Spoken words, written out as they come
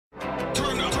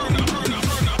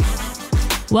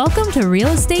Welcome to Real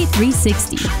Estate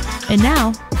 360. And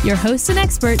now, your hosts and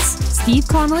experts, Steve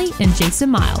Connolly and Jason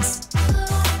Miles.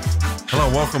 Hello,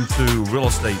 welcome to Real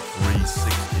Estate 360.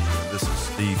 This is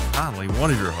Steve Connolly,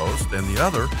 one of your hosts, and the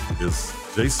other is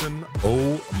Jason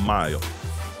O'Miles.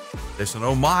 Jason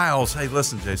O'Miles. Hey,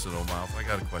 listen, Jason O'Miles, I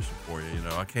got a question for you.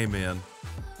 I came in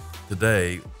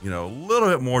today, a little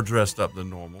bit more dressed up than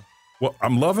normal. Well,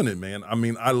 I'm loving it, man. I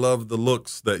mean, I love the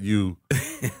looks that you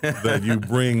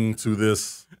bring to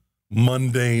this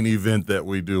mundane event that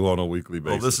we do on a weekly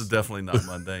basis. Well, this is definitely not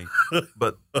mundane,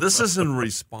 but this is in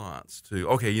response to,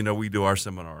 we do our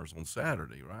seminars on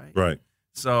Saturday, right? Right.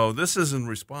 So this is in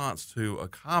response to a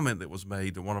comment that was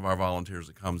made to one of our volunteers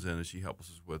that comes in, and she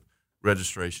helps us with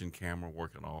registration, camera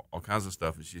work, and all kinds of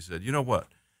stuff. And she said, you know what?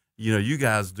 You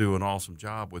guys do an awesome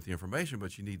job with the information,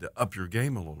 but you need to up your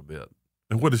game a little bit.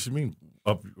 And what does she mean,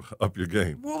 up your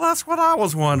game? Well, that's what I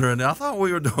was wondering. I thought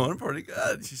we were doing pretty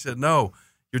good. She said, no,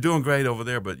 you're doing great over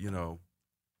there, but, you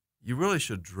really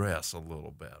should dress a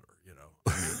little better,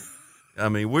 I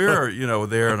mean, we're,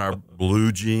 there in our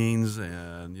blue jeans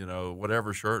and,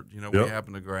 whatever shirt, we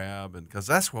happen to grab. And because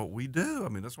that's what we do. I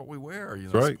mean, that's what we wear.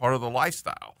 Right. It's part of the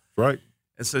lifestyle. Right.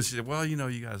 And so she said, well, you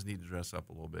guys need to dress up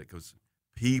a little bit because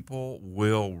people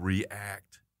will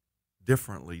react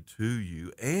differently to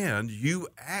you, and you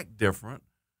act different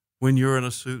when you're in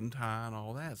a suit and tie and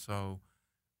all that. So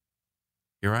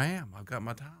here I am. I've got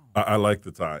my tie on. I like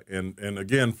the tie. And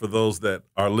again, for those that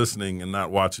are listening and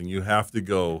not watching, you have to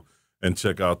go and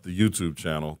check out the YouTube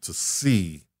channel to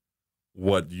see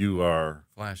what you are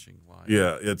flashing light.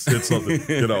 Yeah, it's something,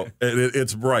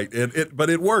 it's bright.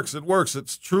 But it works. It works.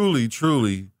 It's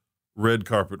truly red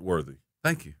carpet worthy.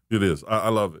 Thank you. It is. I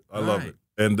love it. I love right.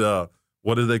 it. And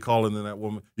what do they call in that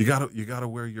woman? You gotta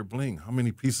wear your bling. How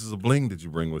many pieces of bling did you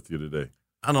bring with you today?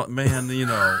 I don't, man.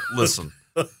 Listen,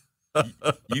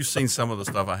 you've seen some of the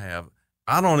stuff I have.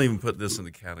 I don't even put this in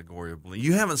the category of bling.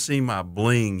 You haven't seen my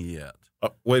bling yet.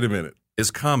 Wait a minute.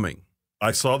 It's coming.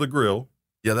 I saw the grill.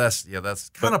 Yeah, that's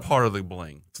kind of part of the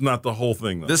bling. It's not the whole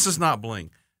thing, though. This is not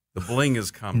bling. The bling is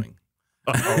coming.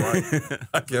 All right.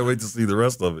 I can't wait to see the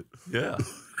rest of it. Yeah.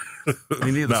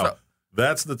 We need now,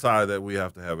 that's the tie that we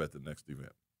have to have at the next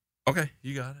event. Okay,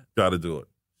 you got it. Got to do it.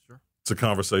 Sure. It's a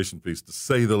conversation piece, to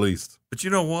say the least. But you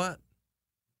know what?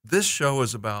 This show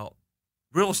is about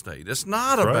real estate. It's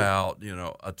not right. about,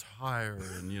 attire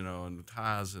and, and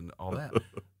ties and all that.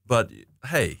 But,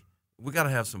 hey, we got to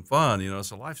have some fun.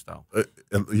 It's a lifestyle.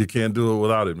 And you can't do it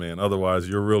without it, man. Otherwise,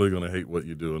 you're really going to hate what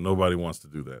you do, and nobody wants to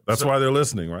do that. That's why they're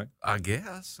listening, right? I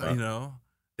guess,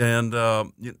 And,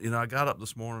 I got up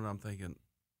this morning and I'm thinking,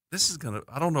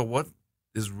 I don't know what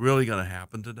is really going to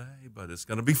happen today, but it's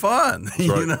going to be fun,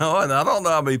 right. And I don't know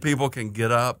how many people can get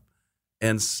up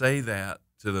and say that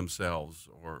to themselves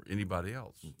or anybody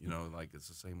else, like it's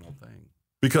the same old thing.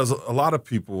 Because a lot of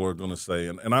people are going to say,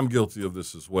 and I'm guilty of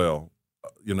this as well,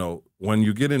 when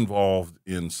you get involved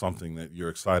in something that you're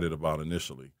excited about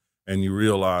initially and you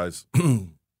realize,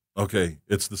 okay,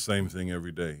 it's the same thing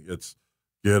every day. It's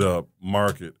get up,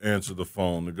 market, answer the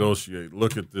phone, negotiate,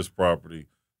 look at this property,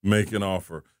 make an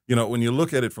offer. When you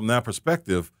look at it from that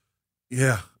perspective,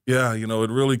 it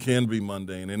really can be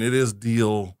mundane, and it is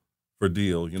deal for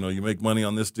deal. You make money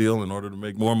on this deal. In order to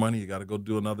make more money, you got to go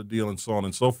do another deal, and so on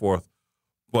and so forth.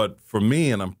 But for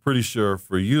me, and I'm pretty sure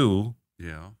for you,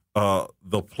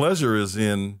 the pleasure is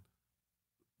in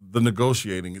the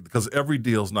negotiating, because every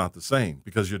deal's not the same,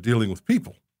 because you're dealing with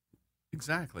people.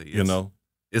 Exactly.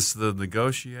 It's the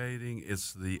negotiating,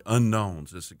 it's the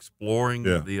unknowns, it's exploring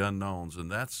the unknowns,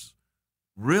 and that's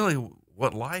really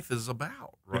what life is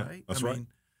about, right? Yeah, that's right.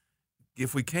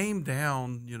 If we came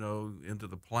down, into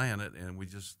the planet and we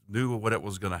just knew what it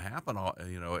was going to happen,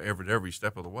 every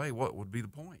step of the way, what would be the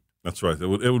point? That's right. It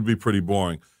would be pretty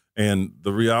boring. And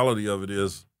the reality of it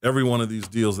is, every one of these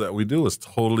deals that we do is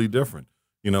totally different.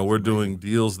 We're doing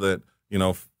deals that,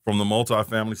 from the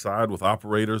multifamily side with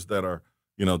operators that are,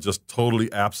 just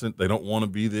totally absent. They don't want to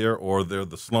be there, or they're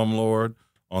the slumlord.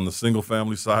 On the single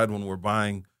family side, when we're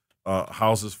buying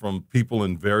houses from people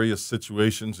in various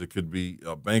situations, it could be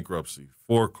bankruptcy,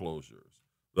 foreclosures,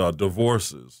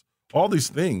 divorces, all these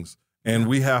things. And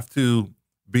we have to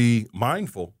be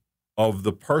mindful of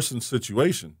the person's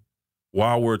situation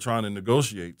while we're trying to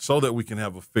negotiate, so that we can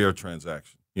have a fair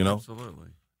transaction, Absolutely.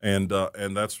 And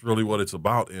that's really what it's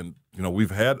about. And, we've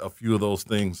had a few of those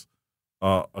things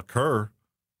occur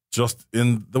just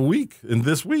in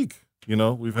this week.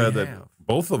 We've had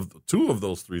two of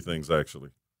those three things, actually.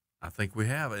 I think we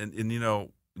have. And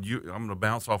I'm going to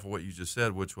bounce off of what you just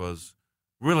said, which was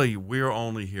really, we're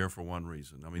only here for one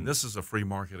reason. I mean, this is a free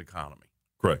market economy.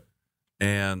 Correct.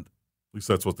 And least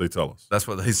that's what they tell us. That's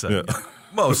what they say. Yeah.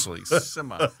 Mostly,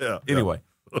 semi. Yeah. Anyway,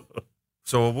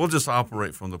 so we'll just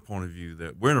operate from the point of view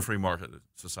that we're in a free market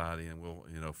society, and we'll,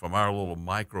 from our little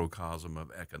microcosm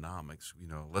of economics,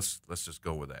 let's just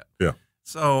go with that. Yeah.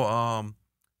 So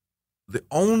the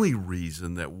only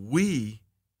reason that we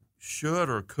should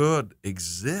or could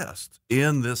exist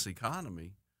in this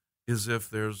economy is if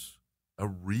there's a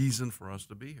reason for us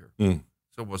to be here. Mm.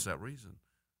 So what's that reason?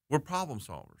 We're problem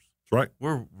solvers. That's right.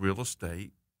 We're real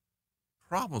estate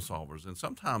problem solvers, and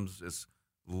sometimes it's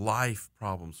life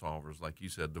problem solvers, like you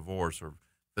said, divorce or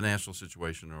financial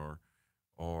situation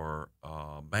or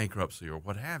bankruptcy or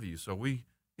what have you. So we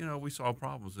solve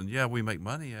problems, and we make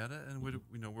money at it, and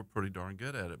we're pretty darn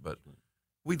good at it, but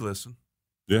we listen.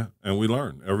 Yeah, and we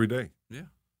learn every day. Yeah.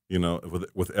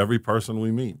 With every person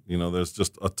we meet, there's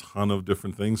just a ton of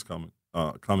different things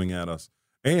coming at us.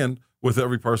 And with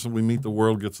every person we meet, the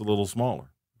world gets a little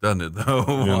smaller. Doesn't it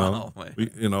though?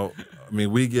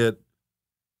 We get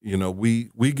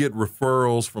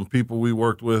referrals from people we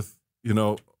worked with,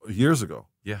 years ago.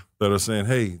 Yeah. That are saying,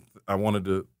 "Hey, I wanted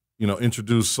to,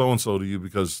 introduce so-and-so to you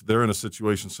because they're in a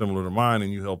situation similar to mine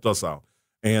and you helped us out."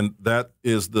 And that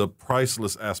is the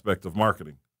priceless aspect of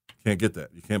marketing. Can't get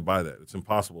that. You can't buy that. It's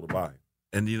impossible to buy.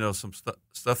 And, some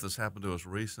stuff that's happened to us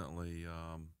recently,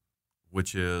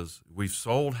 which is we've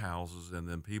sold houses, and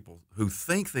then people who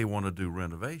think they want to do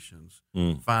renovations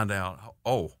find out,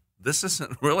 oh, this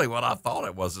isn't really what I thought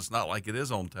it was. It's not like it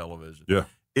is on television. Yeah.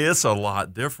 It's a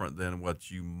lot different than what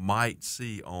you might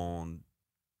see on,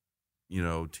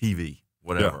 TV.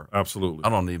 Whatever. Yeah, absolutely. I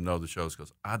don't even know the shows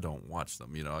because I don't watch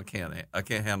them. I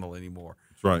can't handle any more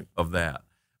That's right. of that.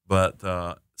 But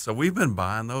so we've been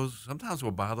buying those. Sometimes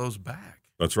we'll buy those back.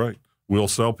 That's right. We'll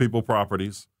sell people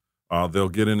properties. They'll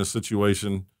get in a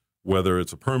situation, whether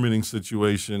it's a permitting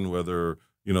situation, whether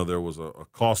there was a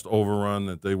cost overrun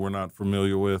that they were not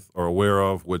familiar with or aware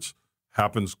of, which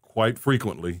happens quite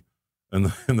frequently in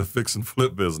the fix and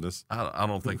flip business. I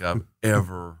don't think I've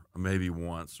ever, maybe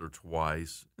once or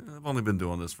twice. I've only been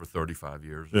doing this for 35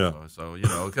 years. Yeah. So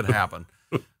it could happen.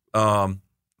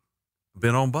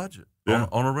 Been on budget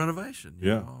on a renovation. You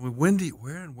know? I mean,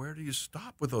 where do you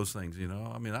stop with those things?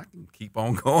 I mean, I can keep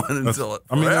on going until it.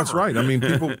 Forever. That's right. I mean,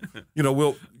 people.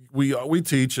 We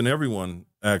teach, and everyone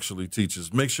actually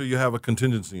teaches. Make sure you have a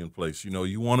contingency in place.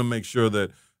 You want to make sure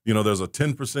that there's a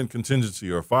 10% contingency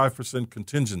or a 5%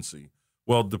 contingency.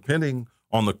 Well, depending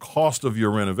on the cost of your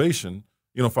renovation,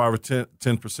 5 or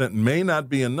 10% may not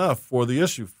be enough for the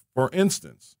issue. For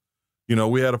instance,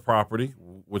 we had a property,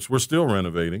 which we're still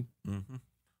renovating,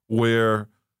 where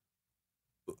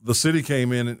the city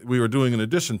came in and we were doing an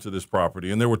addition to this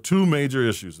property, and there were two major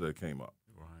issues that came up.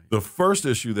 Right. The first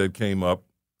issue that came up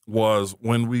was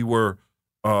when we were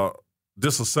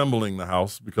disassembling the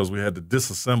house, because we had to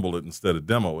disassemble it instead of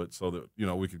demo it so that,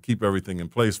 we could keep everything in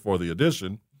place for the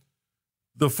addition.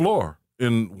 The floor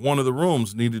in one of the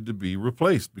rooms needed to be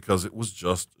replaced because it was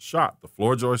just shot. The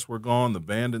floor joists were gone. The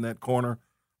band in that corner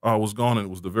was gone, and it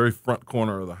was the very front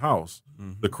corner of the house.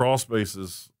 Mm-hmm. The crawl space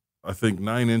is, I think,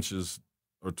 9 inches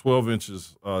or 12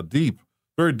 inches deep.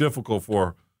 Very difficult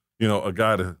for, a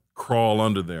guy to crawl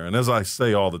under there. And as I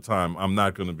say all the time, I'm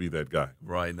not going to be that guy.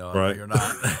 Right. No, right? You're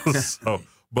not.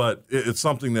 But it's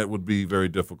something that would be very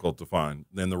difficult to find.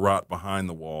 Then the rot behind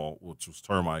the wall, which was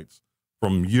termites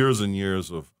from years and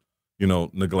years of,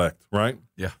 neglect, right?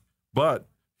 Yeah. But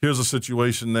here's a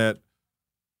situation that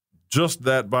just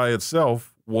that by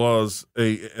itself was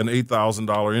an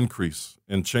 $8,000 increase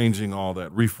in changing all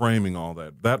that, reframing all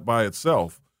that. That by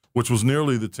itself, which was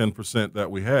nearly the 10% that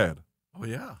we had. Oh,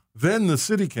 yeah. Then the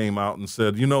city came out and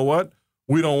said, you know what?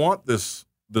 We don't want this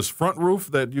front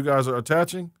roof that you guys are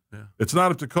attaching. Yeah. It's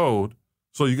not up to code,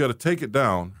 so you got to take it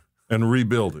down and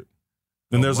rebuild it.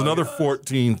 And there's another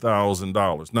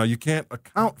 $14,000. Now, you can't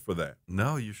account for that.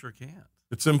 No, you sure can't.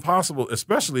 It's impossible,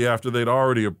 especially after they'd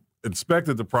already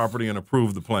inspected the property and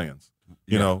approved the plans.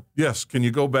 Yes, can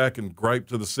you go back and gripe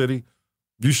to the city?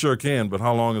 You sure can, but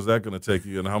how long is that going to take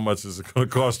you, and how much is it going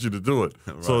to cost you to do it?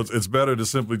 Right. So it's better to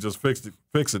simply just fix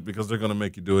it because they're going to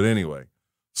make you do it anyway.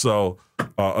 So,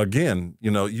 again,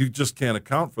 you just can't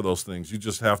account for those things. You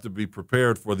just have to be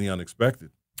prepared for the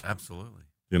unexpected. Absolutely.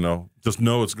 Just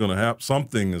know it's going to happen.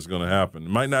 Something is going to happen. It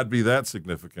might not be that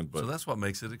significant, but so that's what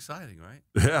makes it exciting, right?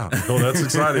 Yeah, that's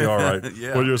exciting. All right.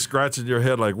 Yeah. Well, you're scratching your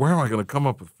head like, where am I going to come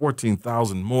up with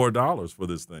 $14,000 more for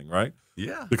this thing, right?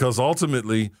 Yeah. Because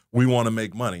ultimately, we want to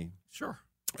make money. Sure.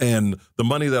 And the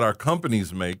money that our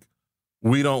companies make,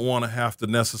 we don't want to have to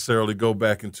necessarily go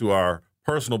back into our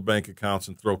personal bank accounts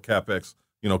and throw CapEx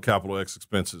capital X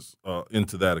expenses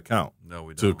into that account No,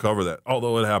 we to don't. cover that.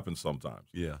 Although it happens sometimes.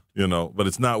 Yeah. But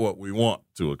it's not what we want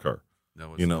to occur.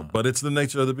 No, it's not. But it's the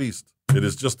nature of the beast. It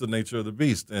is just the nature of the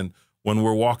beast. And when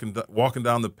we're walking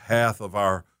down the path of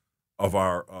our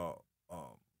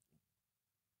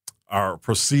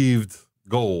perceived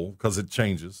goal, because it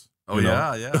changes. Oh,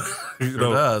 yeah. Sure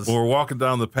does. When we're walking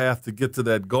down the path to get to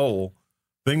that goal,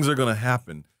 things are going to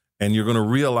happen, and you're going to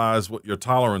realize what your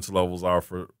tolerance levels are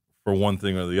for one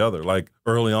thing or the other. Like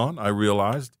early on, I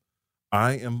realized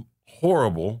I am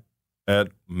horrible at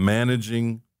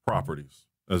managing properties,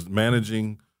 as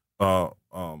managing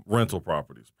rental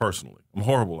properties personally. I'm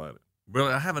horrible at it.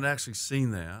 Really, I haven't actually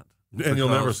seen that. And you'll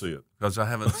never see it. Because I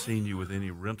haven't seen you with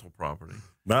any rental property.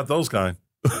 Not those kind.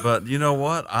 But you know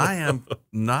what? I am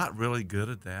not really good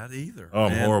at that either. Oh,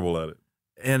 I'm horrible at it.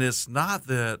 And it's not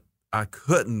that I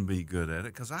couldn't be good at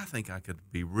it, because I think I could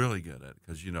be really good at it,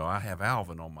 because, I have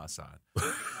Alvin on my side.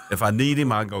 If I need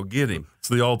him, I go get him. It's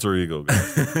the alter ego guy.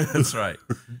 That's right.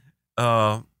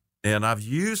 And I've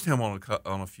used him on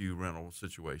a few rental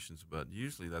situations, but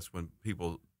usually that's when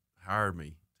people hired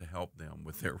me to help them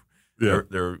with their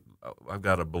I've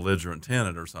got a belligerent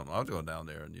tenant or something. I'll go down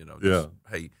there and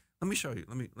hey, let me show you.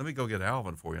 Let me go get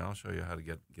Alvin for you. And I'll show you how to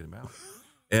get him out.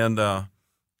 And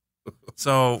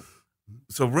so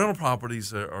rental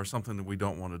properties are something that we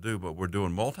don't want to do, but we're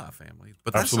doing multifamily.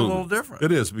 But that's Absolutely. a little different.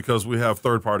 It is, because we have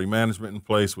third-party management in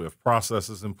place. We have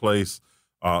processes in place.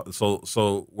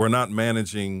 So we're not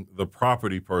managing the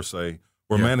property per se.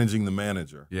 We're managing the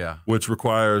manager. Yeah. Which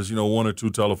requires, 1 or 2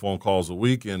 telephone calls a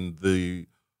week and the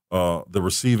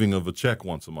receiving of a check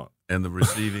once a month. And the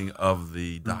receiving of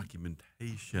the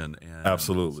documentation and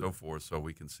Absolutely. so forth, so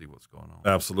we can see what's going on.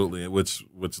 Absolutely, which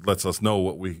lets us know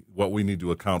what we need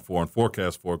to account for and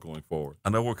forecast for going forward. I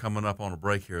know we're coming up on a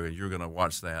break here, and you're going to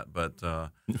watch that, but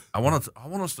I want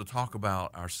us to talk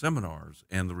about our seminars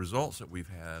and the results that we've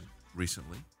had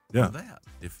recently. Yeah. For that,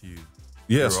 if you.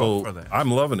 Yeah, you're so up for that. I'm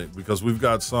loving it, because we've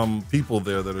got some people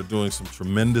there that are doing some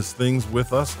tremendous things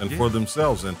with us and for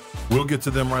themselves, and we'll get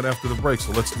to them right after the break,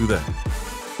 so let's do that.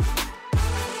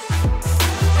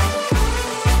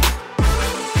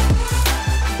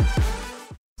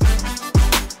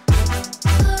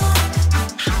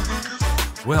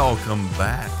 Welcome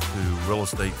back to Real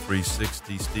Estate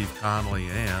 360. Steve Connolly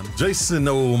and Jason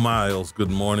O. Miles.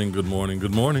 Good morning, good morning,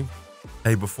 good morning.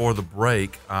 Hey, before the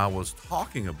break, I was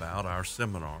talking about our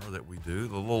seminar that we do,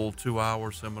 the little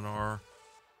 2-hour seminar,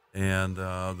 and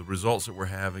the results that we're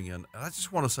having. And I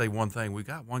just want to say one thing. We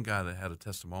got one guy that had a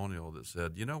testimonial that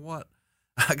said, you know what?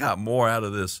 I got more out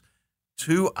of this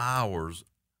 2 hours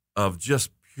of just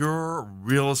pure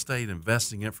real estate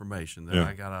investing information than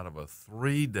I got out of a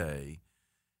 3-day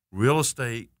real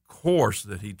estate course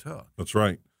that he took. That's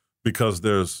right, because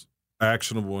there's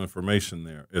actionable information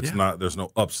there. It's not, there's no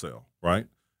upsell, right,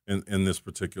 in this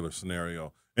particular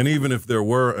scenario. And even if there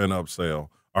were an upsell,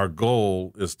 our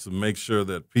goal is to make sure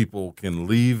that people can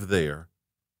leave there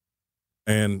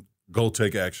and go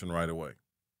take action right away.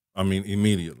 I mean,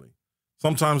 immediately.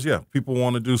 Sometimes, people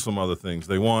want to do some other things.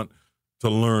 They want to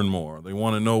learn more. They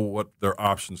want to know what their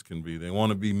options can be. They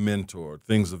want to be mentored,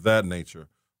 things of that nature.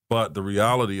 But the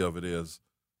reality of it is,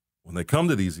 when they come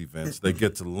to these events, they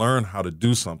get to learn how to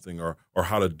do something or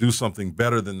how to do something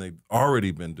better than they've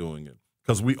already been doing it.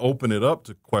 Because we open it up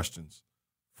to questions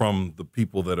from the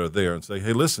people that are there and say,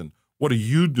 hey, listen, what are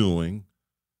you doing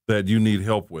that you need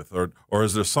help with? Or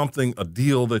is there something, a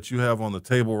deal that you have on the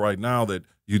table right now that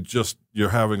you're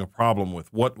having a problem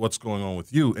with? What's going on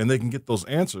with you? And they can get those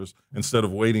answers instead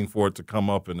of waiting for it to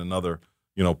come up in another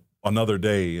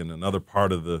day in another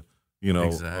part of the,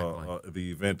 Exactly. The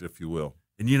event, if you will.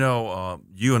 And,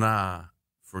 you and I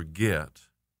forget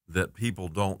that people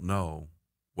don't know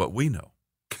what we know.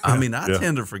 I mean, I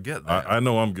tend to forget that. I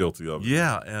know I'm guilty of it.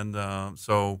 Yeah, and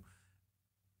so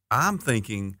I'm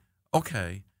thinking,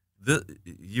 okay,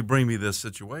 you bring me this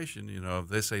situation, if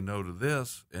they say no to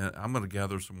this, and I'm going to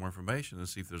gather some more information and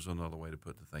see if there's another way to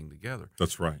put the thing together.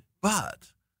 That's right.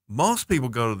 But most people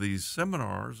go to these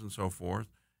seminars and so forth,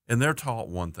 and they're taught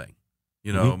one thing,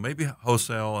 maybe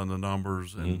wholesale and the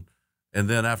numbers, and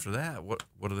then after that, what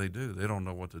do? They don't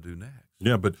know what to do next.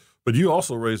 Yeah, but you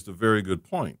also raised a very good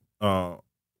point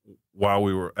while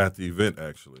we were at the event,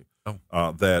 actually,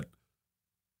 that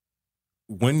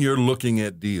when you're looking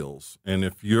at deals, and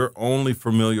if you're only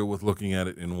familiar with looking at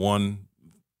it in one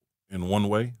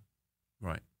way,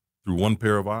 right, through one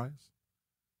pair of eyes,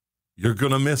 you're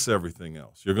going to miss everything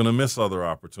else. You're going to miss other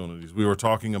opportunities. We were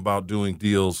talking about doing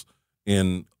deals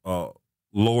in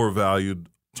lower valued,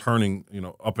 turning,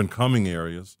 up and coming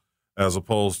areas, as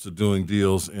opposed to doing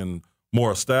deals in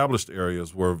more established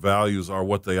areas where values are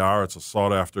what they are. It's a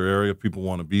sought after area. People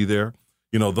want to be there.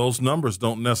 You know, those numbers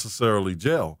don't necessarily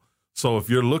gel. So if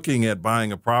you're looking at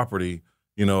buying a property,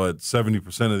 you know, at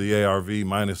 70% of the ARV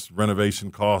minus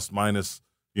renovation cost minus,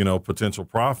 you know, potential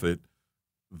profit,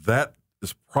 that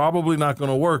is probably not going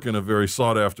to work in a very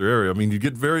sought after area. I mean,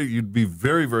 you'd be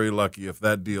very, very lucky if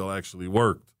that deal actually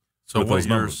worked. So what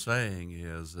you're saying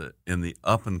is that in the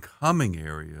up and coming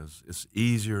areas, it's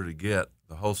easier to get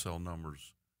the wholesale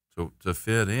numbers to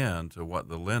fit in to what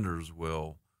the lenders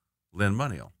will lend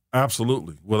money on.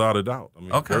 Absolutely, without a doubt. I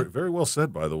mean, okay. Very, very well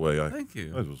said, by the way. Thank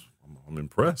you. I'm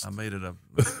impressed. I made it up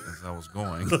as I was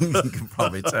going. You can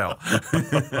probably tell.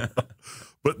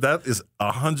 But that is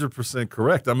 100%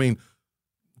 correct. I mean,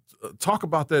 talk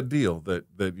about that deal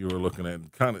that you were looking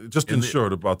at. Kind of just in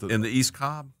short about in the East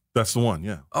Cobb. That's the one,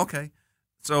 yeah. Okay,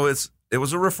 so it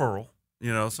was a referral.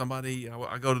 You know, somebody.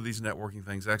 I go to these networking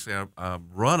things. Actually, I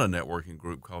run a networking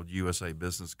group called USA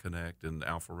Business Connect in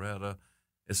Alpharetta.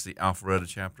 It's the Alpharetta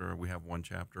chapter. We have one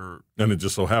chapter, and it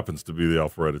just so happens to be the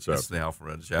Alpharetta chapter. It's the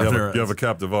Alpharetta chapter. You have a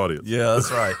captive audience. Yeah,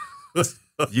 that's right.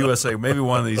 USA. Maybe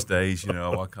one of these days, you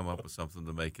know, I'll come up with something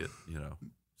to make it, you know,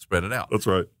 spread it out. That's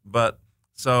right. But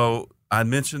so I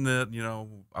mentioned that, you know,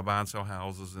 I buy and sell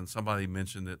houses, and somebody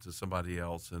mentioned it to somebody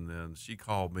else, and then she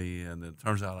called me, and it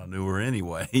turns out I knew her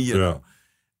anyway, you know.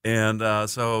 And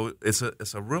so it's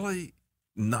a really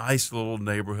nice little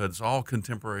neighborhood. It's all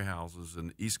contemporary houses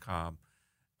in East Cobb.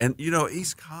 And, you know,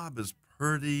 East Cobb is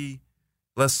pretty,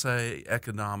 let's say,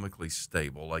 economically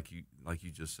stable, like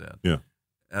you just said. Yeah.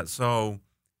 So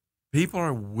people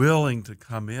are willing to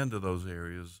come into those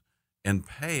areas and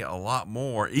pay a lot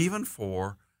more, even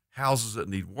for houses that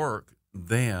need work,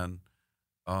 than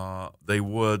they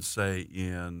would, say,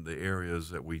 in the areas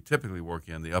that we typically work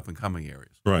in, the up-and-coming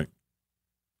areas. Right.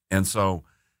 And so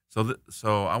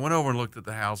I went over and looked at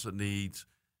the house that needs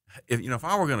 – if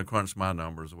I were going to crunch my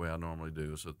numbers the way I normally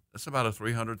do, so it's about a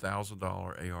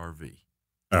 $300,000 ARV.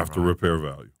 After repair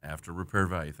value. After repair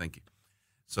value, thank you.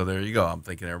 So there you go. I'm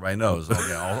thinking everybody knows.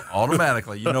 Okay,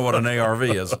 automatically, you know what an ARV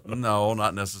is. No,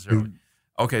 not necessarily.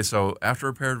 Okay, so after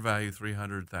repaired value,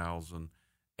 $300,000,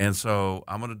 and so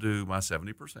I'm going to do my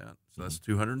 70%. So that's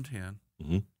 $210.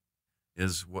 Mm-hmm.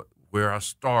 Is where I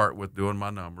start with doing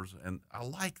my numbers, and I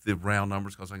like the round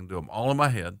numbers because I can do them all in my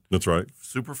head. That's right.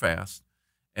 Super fast.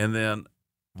 And then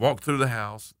walk through the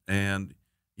house and,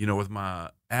 you know, with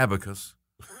my abacus,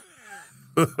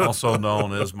 also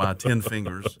known as my 10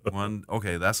 fingers,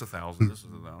 okay, that's $1,000. This is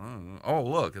 $1,000. Oh,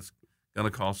 look, it's going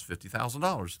to cost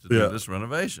 $50,000 to do this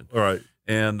renovation. All right.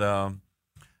 And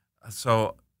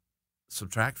so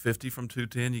subtract 50 from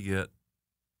 210, you get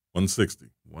 160.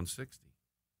 160.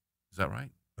 Is that right?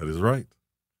 That is right.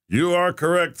 You are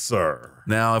correct, sir.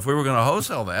 Now, if we were going to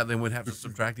wholesale that, then we'd have to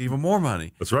subtract even more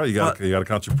money. That's right. You got to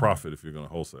count your profit if you're going to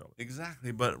wholesale it.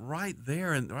 Exactly. But right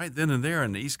then and there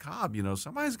in the East Cobb, you know,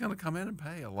 somebody's going to come in and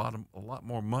pay a lot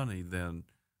more money than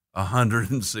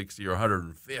 160 or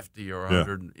 150 or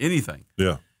 100 anything.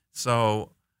 Yeah.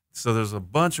 So there's a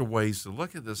bunch of ways to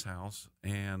look at this house,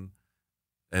 and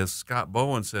as Scott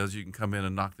Bowen says, you can come in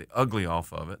and knock the ugly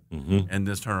off of it, and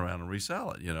just turn around and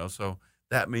resell it. You know, so.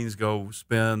 That means go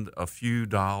spend a few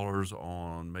dollars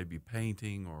on maybe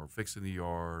painting or fixing the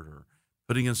yard or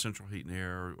putting in central heat and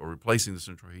air or replacing the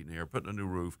central heat and air, putting a new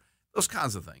roof, those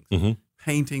kinds of things. Mm-hmm.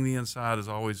 Painting the inside is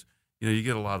always, you know, you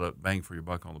get a lot of bang for your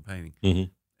buck on the painting.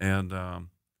 Mm-hmm. And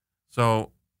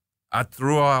so I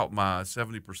threw out my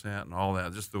 70% and all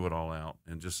that, just threw it all out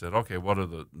and just said, okay, what are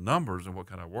the numbers and what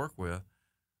can I work with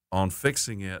on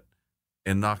fixing it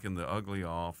and knocking the ugly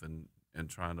off and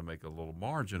trying to make a little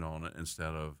margin on it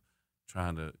instead of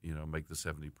trying to, you know, make the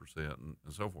 70% and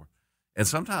so forth. And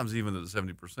sometimes even at the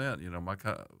 70%, you know,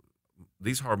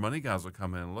 these hard money guys will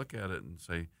come in and look at it and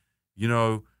say, you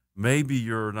know, maybe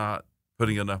you're not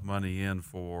putting enough money in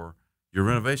for your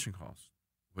renovation costs,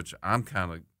 which I've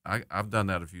done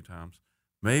that a few times.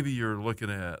 Maybe you're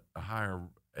looking at a higher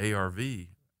ARV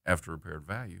after repaired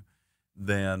value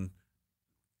than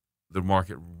the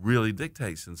market really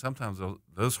dictates. And sometimes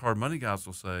those hard money guys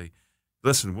will say,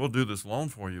 listen, we'll do this loan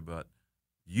for you, but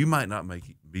you might not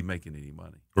be making any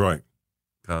money. Right.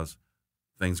 Because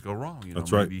things go wrong. You know,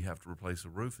 That's maybe right. you have to replace a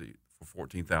roof for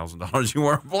 $14,000 you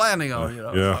weren't planning on. You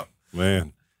know? Yeah,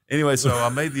 man. Anyway, so I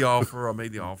made the offer. I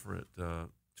made the offer at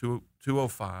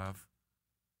 $205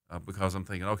 because I'm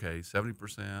thinking, okay,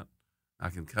 70%. I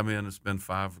can come in and spend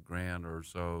 $5,000 or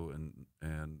so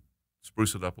and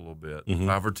spruce it up a little bit,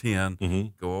 5 or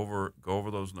 10, go over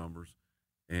those numbers,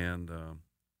 and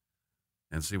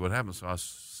see what happens. So I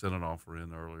sent an offer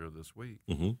in earlier this week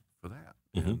for that,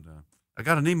 and I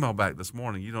got an email back this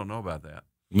morning. You don't know about that.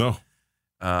 No.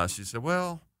 She said,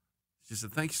 well,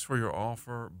 thanks for your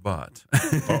offer, but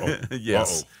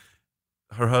Uh-oh.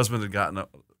 her husband had gotten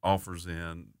offers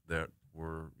in that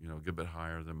were, a good bit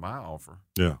higher than my offer.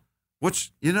 Yeah.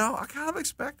 Which, I kind of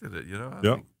expected it,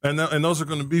 Yeah. And those are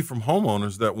going to be from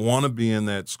homeowners that want to be in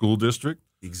that school district,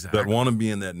 Exactly. that want to be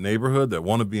in that neighborhood, that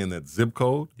want to be in that zip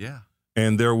code. Yeah.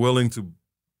 And they're willing to,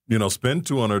 spend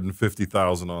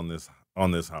 $250,000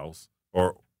 on this house,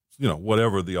 or,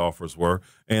 whatever the offers were,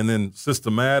 and then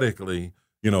systematically,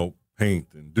 paint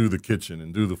and do the kitchen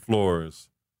and do the floors.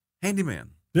 Handyman.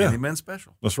 Yeah. Handyman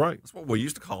special. That's right. That's what we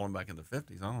used to call them back in the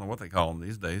 50s. I don't know what they call them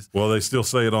these days. Well, they still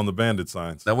say it on the bandit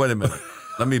signs. Now, wait a minute.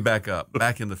 Let me back up.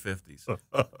 Back in the 50s.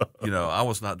 I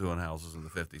was not doing houses in the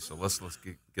 50s, so let's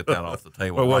get that off the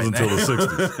table. Well, it wasn't right until now.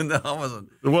 the 60s. No, I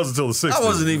wasn't. It wasn't until the 60s. I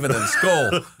wasn't even in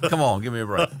school. Come on, give me a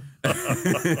break.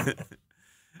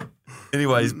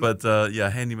 Anyways, but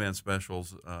handyman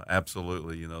specials,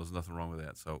 absolutely. There's nothing wrong with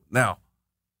that. So now,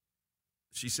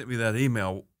 she sent me that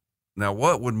email. Now,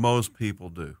 what would most people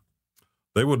do?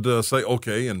 They would say,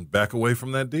 okay, and back away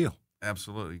from that deal.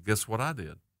 Absolutely. Guess what I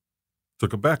did?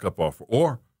 Took a backup offer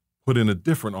or put in a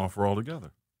different offer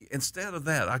altogether. Instead of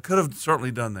that, I could have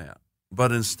certainly done that.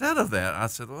 But instead of that, I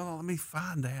said, well, let me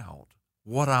find out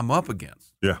what I'm up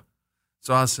against. Yeah.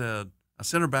 So I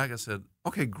sent her back. I said,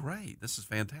 okay, great. This is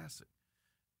fantastic.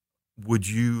 Would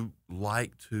you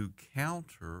like to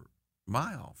counter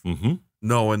my offer? Mm-hmm.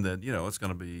 Knowing that, it's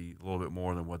going to be a little bit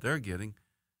more than what they're getting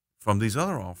from these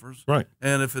other offers. Right.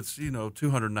 And if it's,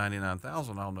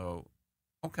 $299,000, I'll know,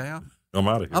 okay, I'm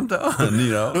out of here. I'm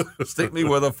done, Stick me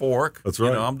with a fork. That's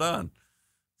right. I'm done.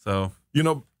 So.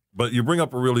 But you bring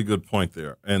up a really good point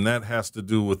there, and that has to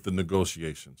do with the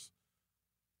negotiations.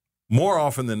 More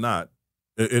often than not,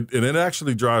 it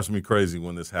actually drives me crazy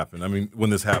when this happens. I mean, when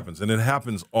this happens, and it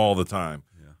happens all the time.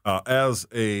 Yeah. As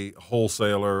a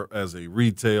wholesaler, as a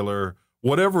retailer,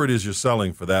 whatever it is you're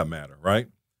selling for that matter, right?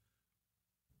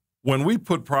 When we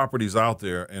put properties out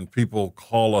there and people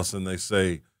call us and they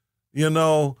say,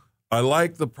 I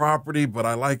like the property, but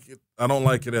I don't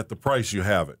like it at the price you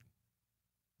have it.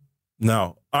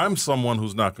 Now, I'm someone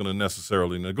who's not going to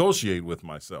necessarily negotiate with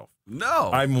myself. No.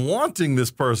 I'm wanting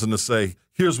this person to say,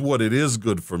 here's what it is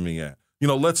good for me at.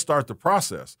 Let's start the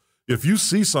process. If you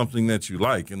see something that you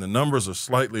like and the numbers are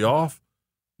slightly off,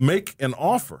 make an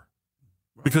offer,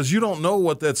 because you don't know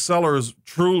what that seller is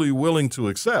truly willing to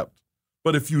accept.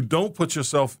 But if you don't put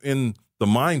yourself in the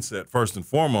mindset, first and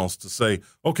foremost, to say,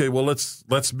 okay, well,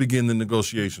 let's begin the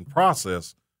negotiation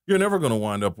process, you're never going to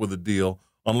wind up with a deal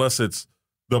unless it's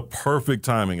the perfect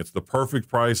timing. It's the perfect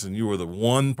price, and you were the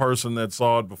one person that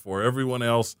saw it before everyone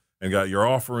else and got your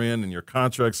offer in and your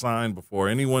contract signed before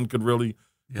anyone could really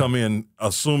come in,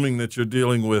 assuming that you're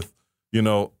dealing with,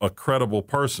 a credible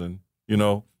person,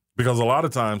 because a lot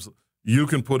of times you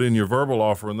can put in your verbal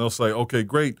offer and they'll say, okay,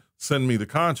 great, send me the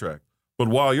contract. But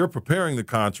while you're preparing the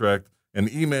contract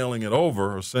and emailing it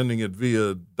over or sending it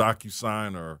via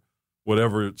DocuSign or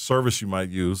whatever service you might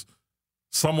use,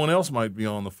 someone else might be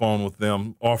on the phone with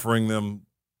them offering them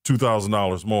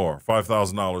 $2,000 more,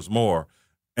 $5,000 more,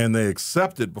 and they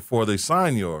accept it before they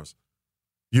sign yours.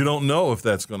 You don't know if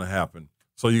that's going to happen.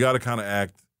 So you got to kind of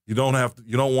act. You don't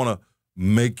want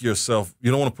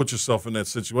to put yourself in that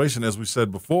situation. As we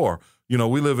said before, we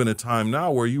live in a time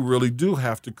now where you really do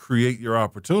have to create your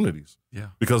opportunities. Yeah.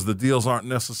 Because the deals aren't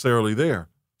necessarily there.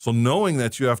 So knowing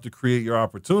that you have to create your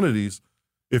opportunities,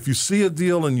 if you see a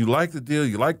deal and you like the deal,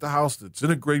 you like the house that's in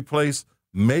a great place,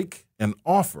 make an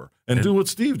offer and do what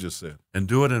Steve just said. And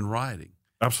do it in writing.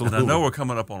 Absolutely. And I know we're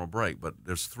coming up on a break, but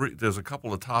there's a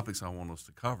couple of topics I want us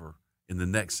to cover in the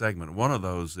next segment. One of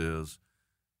those is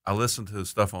I listen to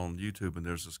stuff on YouTube, and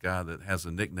there's this guy that has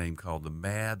a nickname called the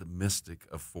Mad Mystic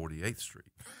of 48th Street.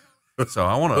 So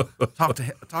I want to talk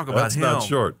about That's him. not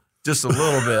short. Just a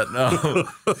little bit, no.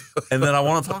 And then I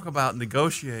want to talk about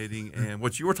negotiating and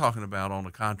what you were talking about on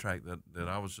a contract that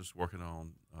I was just working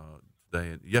on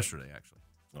yesterday, actually.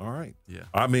 All right. Yeah.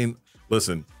 I mean,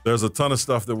 listen, there's a ton of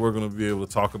stuff that we're going to be able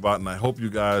to talk about, and I hope you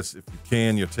guys, if you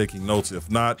can, you're taking notes.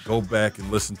 If not, go back and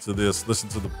listen to this, listen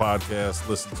to the podcast,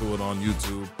 listen to it on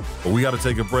YouTube. But we got to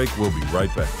take a break. We'll be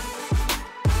right back.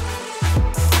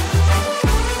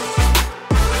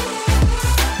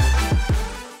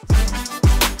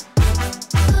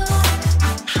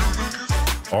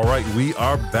 All right, we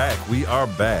are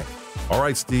back. All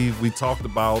right, Steve, we talked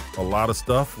about a lot of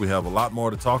stuff. We have a lot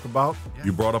more to talk about. Yeah.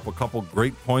 You brought up a couple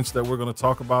great points that we're going to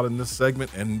talk about in this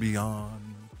segment and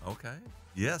beyond. Okay.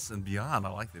 Yes, and beyond.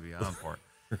 I like the beyond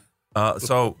part.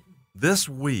 So this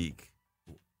week,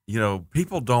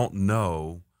 people don't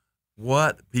know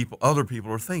what other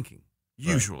people are thinking,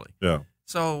 usually. Right. Yeah.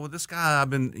 So this guy, I've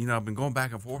been going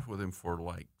back and forth with him for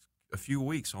like a few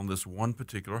weeks on this one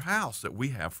particular house that we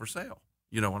have for sale.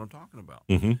 You know what I'm talking about?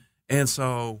 Mm-hmm. And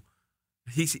so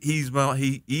he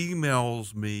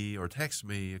emails me or texts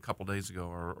me a couple days ago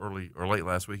or late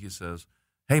last week. He says,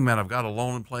 "Hey man, I've got a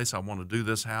loan in place. I want to do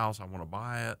this house. I want to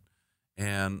buy it."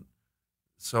 And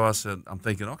so I said, I'm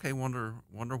thinking, okay, wonder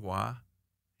why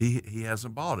he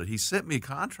hasn't bought it. He sent me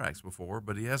contracts before,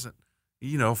 but he hasn't,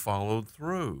 followed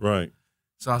through. Right.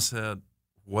 So I said,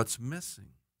 what's missing?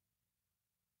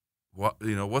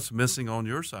 What's missing on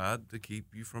your side to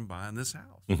keep you from buying this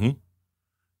house? Mm-hmm.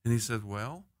 And he said,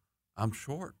 well, I'm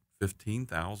short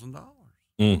 $15,000.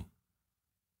 Mm.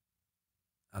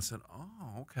 I said,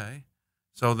 oh, okay.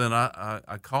 So then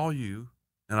I call you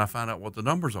and I find out what the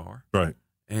numbers are. Right.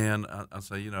 And I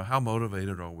say, how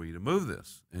motivated are we to move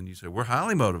this? And you say, we're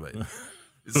highly motivated.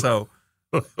 So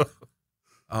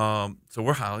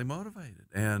we're highly motivated,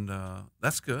 and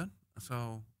that's good.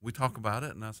 So we talk about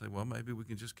it, and I say, well, maybe we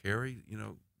can just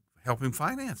help him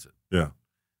finance it. Yeah.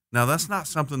 Now, that's not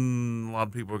something a lot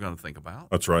of people are going to think about.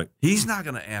 That's right. He's not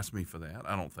going to ask me for that,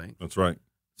 I don't think. That's right.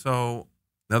 So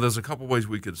now there's a couple ways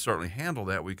we could certainly handle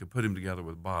that. We could put him together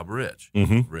with Bob Rich,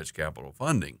 Mm-hmm. Rich Capital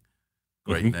Funding.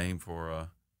 Great Mm-hmm. name for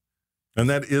And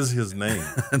that is his name.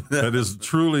 That is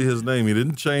truly his name. He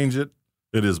didn't change it.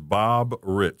 It is Bob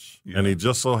Rich, Yeah. and he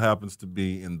just so happens to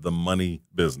be in the money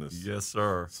business. Yes,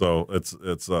 sir. So it's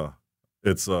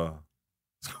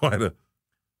quite a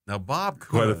Now Bob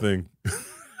quite a thing.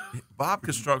 Bob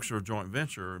could structure a joint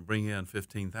venture and bring in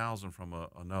 $15,000 from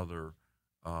another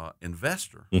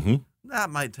investor. Mm-hmm. That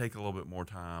might take a little bit more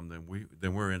time than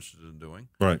we're interested in doing.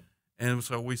 Right. And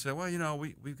so we said, well,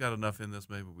 we've got enough in this.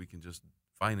 Maybe we can just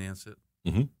finance it.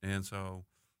 Mm-hmm. And so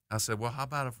I said, well, how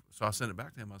about so I sent it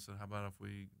back to him. I said, how about if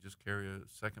we just carry a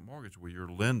second mortgage? Will your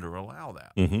lender allow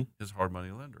that? Mm-hmm. His hard money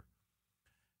lender.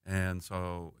 And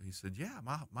so he said, yeah,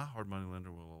 my hard money lender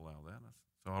will allow that.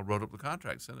 So I wrote up the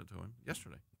contract, sent it to him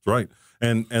yesterday. Right.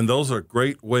 And those are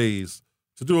great ways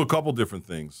to do a couple different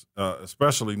things,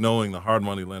 especially knowing the hard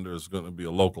money lender is going to be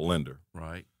a local lender.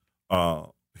 Right.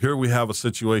 Here we have a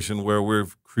situation where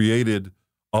we've created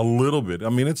a little bit. I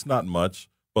mean, it's not much,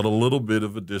 but a little bit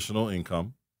of additional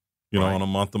income, Right. on a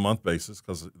month-to-month basis,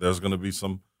 because there's going to be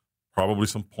probably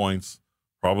some points,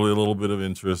 probably a little bit of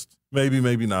interest,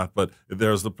 maybe not, but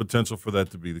there's the potential for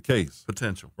that to be the case.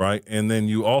 Potential. Right? And then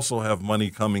you also have money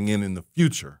coming in the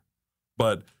future.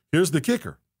 But here's the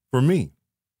kicker for me.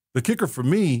 The kicker for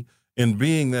me in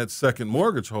being that second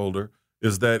mortgage holder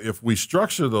is that if we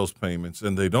structure those payments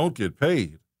and they don't get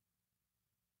paid,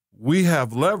 we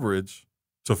have leverage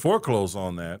to foreclose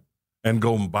on that and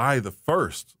go and buy the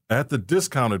first at the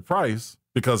discounted price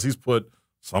because he's put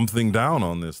something down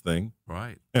on this thing.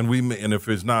 Right. And if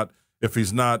he's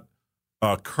not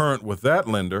current with that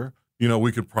lender,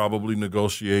 we could probably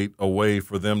negotiate a way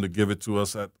for them to give it to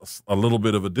us at a little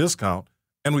bit of a discount,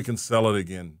 and we can sell it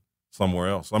again somewhere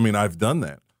else. I mean, I've done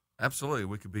that. Absolutely.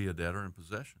 We could be a debtor in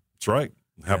possession. That's right.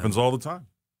 It happens all the time.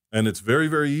 And it's very,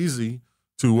 very easy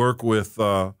to work with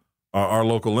our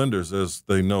local lenders as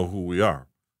they know who we are,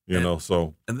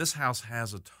 so. And this house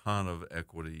has a ton of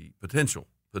equity potential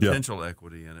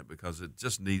equity in it because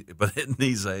it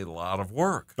needs a lot of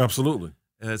work. Absolutely.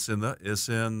 And it's in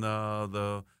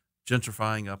the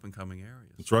gentrifying up and coming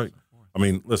areas. That's right. I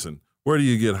mean, listen, where do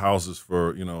you get houses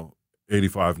for,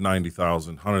 $85,000,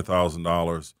 $90,000,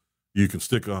 $100,000? You can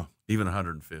stick even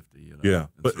 150, Yeah.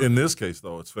 But in this case,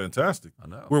 though, it's fantastic. I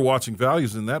know. We're watching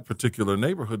values in that particular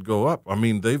neighborhood go up. I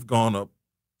mean, they've gone up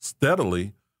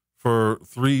steadily for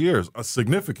 3 years,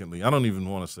 significantly. I don't even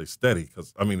want to say steady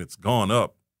because, it's gone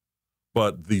up.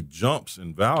 But the jumps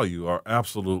in value are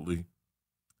absolutely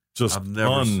just I've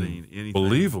never seen anything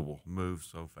unbelievable. Move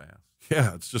so fast.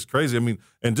 Yeah, it's just crazy.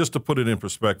 And just to put it in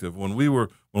perspective, when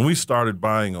we started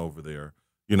buying over there,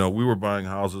 we were buying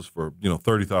houses for,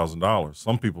 $30,000.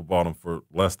 Some people bought them for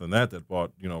less than that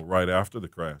bought, right after the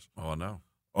crash. Oh, I know.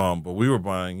 But we were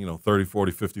buying, $30,000,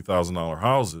 $40,000, $50,000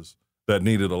 houses that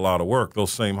needed a lot of work.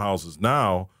 Those same houses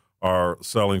now are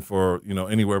selling for,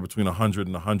 anywhere between $100,000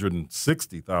 and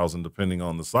 $160,000, depending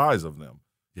on the size of them,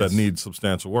 Yes. that need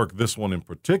substantial work. This one in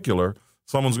particular,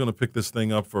 someone's going to pick this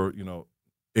thing up for,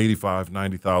 $85,000,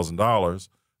 $90,000.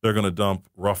 They're going to dump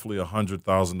roughly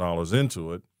 $100,000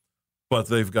 into it, but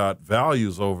they've got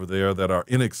values over there that are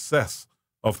in excess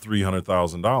of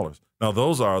 $300,000. Now,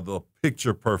 those are the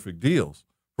picture-perfect deals,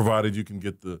 provided you can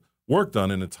get the work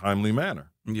done in a timely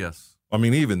manner. Yes.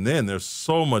 Even then, there's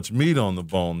so much meat on the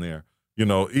bone there.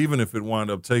 Even if it wound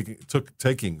up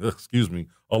taking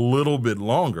a little bit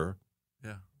longer,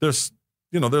 Yeah. there's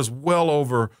there's well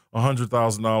over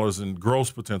 $100,000 in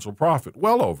gross potential profit,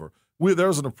 well over.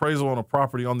 There's an appraisal on a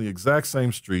property on the exact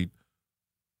same street,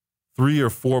 3 or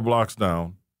 4 blocks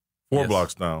down,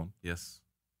 blocks down, yes,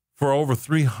 for over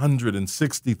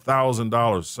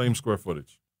 $360,000, same square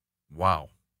footage. Wow.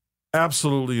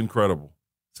 Absolutely incredible.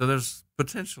 So there's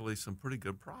potentially some pretty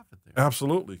good profit there.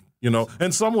 Absolutely.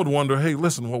 And some would wonder, hey,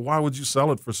 listen, well, why would you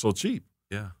sell it for so cheap?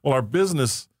 Yeah. Well, our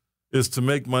business is to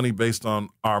make money based on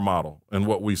our model and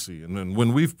what we see. And then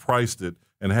when we've priced it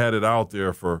and had it out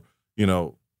there for,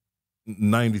 $90,000,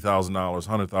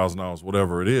 $100,000,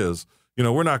 whatever it is,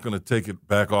 we're not going to take it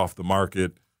back off the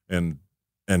market and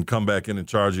come back in and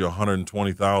charge you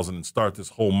 $120,000 and start this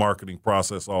whole marketing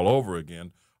process all over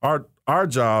again. Our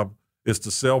job is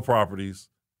to sell properties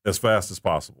as fast as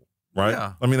possible, right?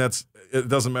 Yeah. I mean, it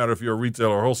doesn't matter if you're a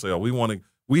retailer or wholesale.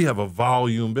 We have a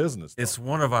volume business, though. It's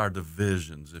one of our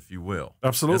divisions, if you will.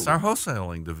 Absolutely. It's our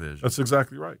wholesaling division. That's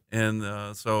exactly right.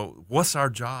 And so what's our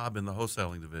job in the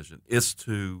wholesaling division? It's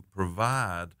to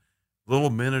provide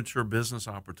little miniature business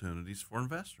opportunities for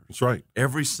investors. That's right.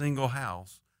 Every single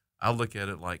house, I look at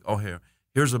it like,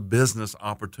 here's a business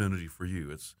opportunity for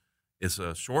you. It's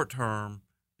a short-term,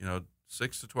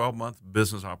 6 to 12 month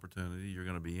business opportunity. You're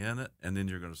going to be in it, and then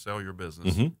you're going to sell your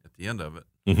business at the end of it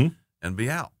and be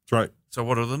out. That's right. So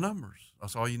what are the numbers?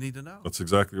 That's all you need to know. That's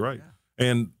exactly right. Yeah.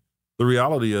 And the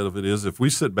reality of it is, if we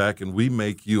sit back and we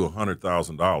make you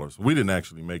 $100,000, we didn't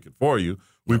actually make it for you.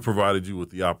 We provided you with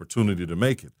the opportunity to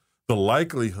make it. The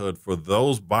likelihood for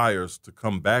those buyers to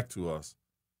come back to us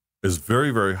is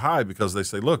very, very high, because they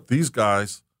say, look, these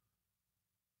guys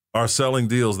are selling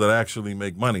deals that actually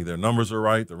make money. Their numbers are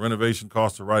right. The renovation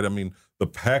costs are right. I mean, the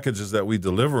packages that we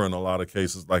deliver in a lot of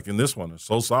cases, like in this one, are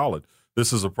so solid.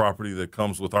 This is a property that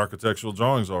comes with architectural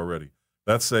drawings already.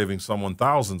 That's saving someone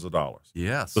thousands of dollars.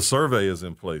 Yes. The survey is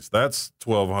in place. That's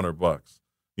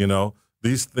 $1,200.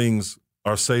 These things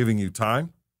are saving you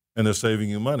time, and they're saving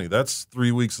you money. That's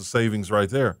 3 weeks of savings right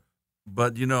there.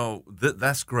 But,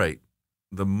 that's great.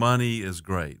 The money is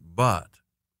great. But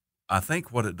I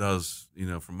think what it does,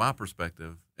 from my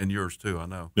perspective, and yours too, I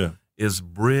know, is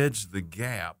bridge the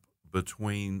gap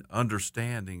between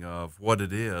understanding of what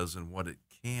it is and what it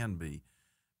can be,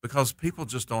 because people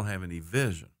just don't have any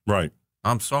vision. Right.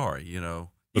 I'm sorry, you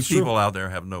That's people true. out there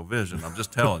have no vision. I'm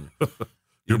just telling you.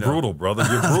 You're brutal, brother.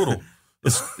 You're brutal.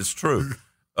 It's true.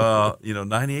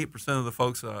 98% of the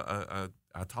folks I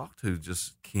talk to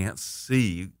just can't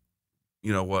see,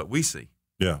 what we see.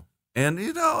 Yeah. And,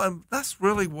 and that's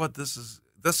really what this is.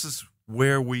 This is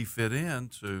where we fit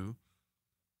into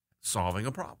solving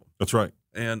a problem. That's right.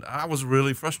 And I was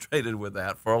really frustrated with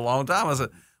that for a long time. I said,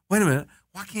 wait a minute,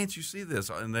 why can't you see this?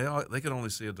 And they could only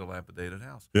see a dilapidated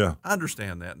house. Yeah. I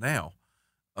understand that now.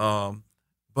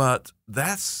 But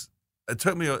it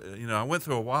took me, I went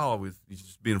through a while with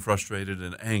just being frustrated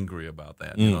and angry about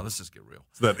that. Let's just get real.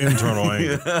 It's that internal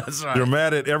anger. That's right. You're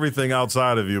mad at everything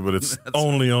outside of you, but it's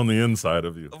only on the inside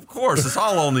of you. Of course, it's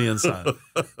all on the inside.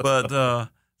 But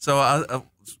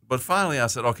but finally I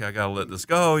said, okay, I got to let this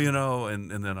go, and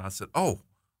then I said, oh,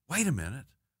 wait a minute.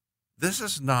 This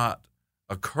is not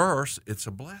a curse. It's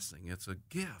a blessing. It's a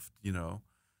gift, the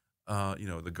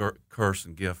curse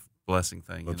and gift blessing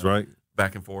thing. That's right.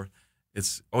 Back and forth.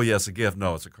 It's a gift.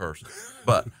 No, it's a curse.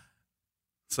 But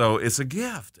so it's a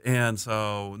gift. And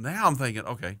so now I'm thinking,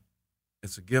 okay,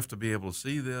 it's a gift to be able to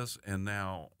see this. And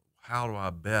now how do I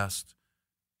best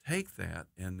take that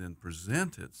and then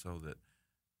present it so that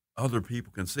other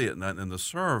people can see it? And the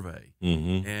survey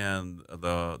and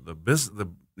the business,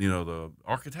 the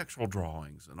architectural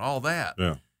drawings and all that.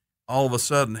 Yeah. All of a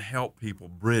sudden help people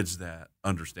bridge that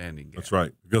understanding gap. That's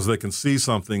right, because they can see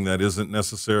something that isn't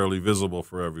necessarily visible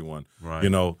for everyone. Right.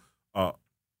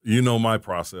 My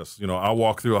process. I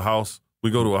walk through a house. We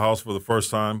go to a house for the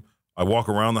first time. I walk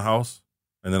around the house,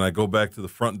 and then I go back to the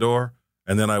front door,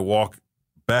 and then I walk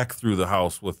back through the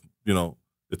house with,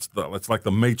 it's like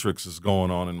the Matrix is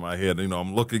going on in my head.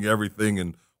 I'm looking at everything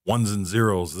in ones and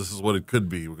zeros. This is what it could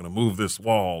be. We're going to move this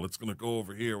wall. It's going to go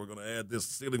over here. We're going to add this.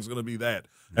 The ceiling's going to be that.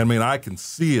 I mean, I can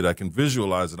see it. I can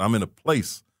visualize it. I'm in a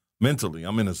place mentally.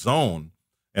 I'm in a zone,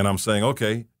 and I'm saying,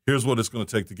 okay, here's what it's going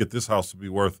to take to get this house to be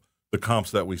worth the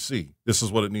comps that we see. This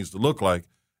is what it needs to look like.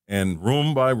 And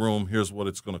room by room, here's what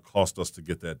it's going to cost us to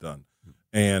get that done.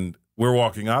 And we're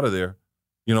walking out of there.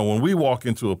 When we walk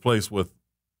into a place with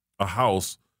a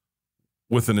house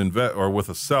with with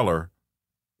a seller,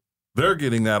 they're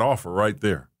getting that offer right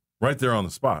there on the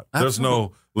spot. Absolutely. There's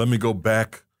no, let me go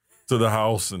back to the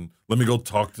house and let me go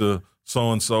talk to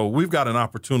so-and-so. We've got an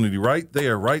opportunity right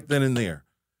there, right then and there.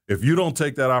 if you don't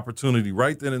take that opportunity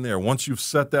right then and there, once you've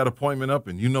set that appointment up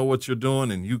and you know what you're doing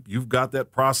and you've got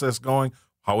that process going,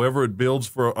 however it builds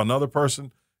for another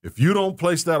person, if you don't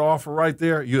place that offer right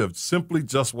there, you have simply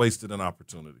just wasted an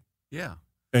opportunity. Yeah.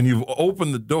 And you've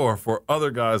opened the door for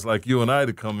other guys like you and I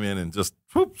to come in and just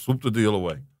swoop the deal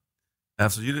away.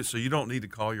 Absolutely. So you don't need to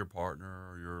call your partner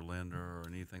or your lender or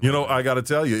anything. You like know, that. I got to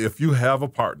tell you, if you have a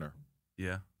partner,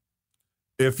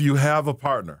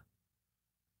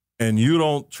 and you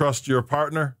don't trust your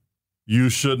partner, you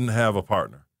shouldn't have a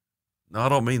partner. No, I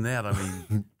don't mean that. I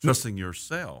mean trusting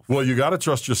yourself. Well, you got to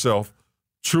trust yourself.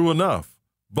 True enough.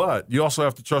 But you also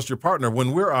have to trust your partner.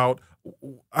 When we're out,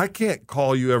 I can't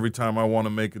call you every time I want to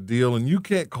make a deal, and you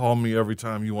can't call me every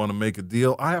time you want to make a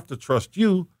deal. I have to trust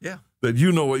you that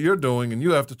you know what you're doing, and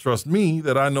you have to trust me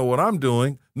that I know what I'm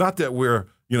doing. Not that we're,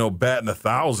 batting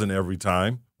 1,000 every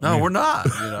time. No, we're not,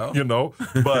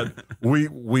 but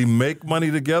we make money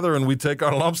together and we take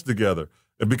our lumps together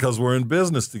because we're in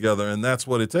business together, and that's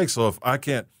what it takes. So if I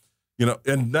can't,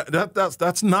 and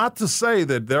that's not to say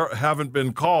that there haven't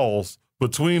been calls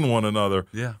between one another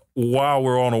while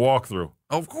we're on a walkthrough.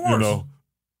 Of course.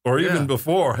 Or even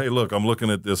before, hey, look, I'm looking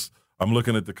at this. I'm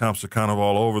looking at the comps are kind of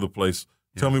all over the place.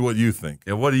 Tell me what you think.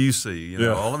 Yeah, what do you see?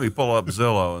 Let me pull up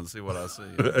Zillow and see what I see.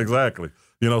 Exactly.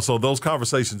 So those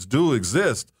conversations do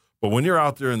exist, but when you're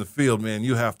out there in the field, man,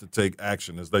 you have to take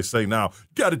action. As they say now,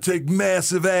 you got to take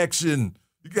massive action.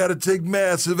 You got to take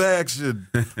massive action.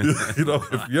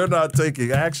 If you're not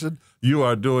taking action, you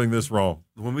are doing this wrong.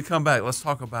 When we come back, let's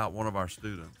talk about one of our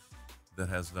students that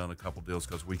has done a couple deals,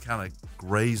 because we kind of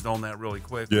grazed on that really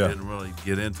quick. We didn't really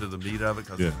get into the meat of it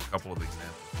because there's a couple of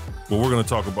examples. Well, we're going to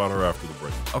talk about her after the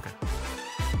break. Okay.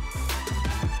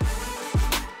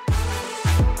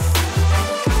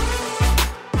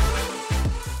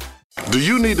 Do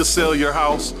you need to sell your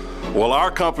house? Well, our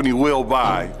company will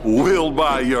buy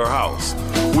your house.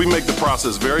 We make the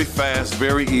process very fast,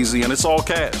 very easy, and it's all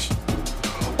cash.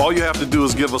 All you have to do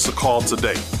is give us a call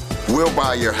today. We'll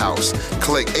Buy Your House.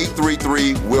 Click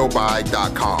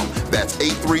 833willbuy.com. That's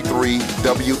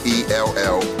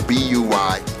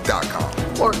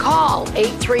 833willbuy.com. Or call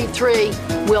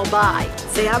 833-WILL-BUY.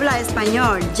 Se habla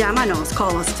español. Llámanos.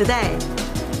 Call us today.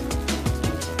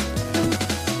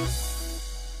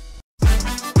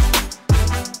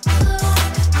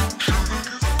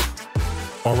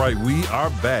 All right, we are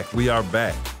back.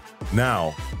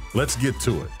 Now, let's get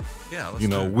to it. Yeah, let's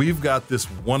do it. We've got this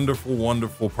wonderful,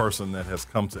 wonderful person that has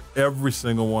come to every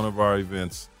single one of our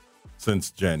events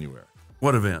since January.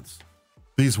 What events?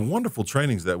 These wonderful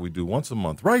trainings that we do once a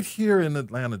month right here in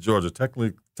Atlanta, Georgia.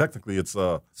 Technically it's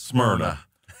Smyrna.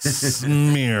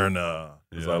 Smyrna,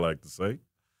 as I like to say.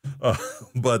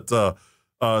 But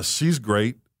she's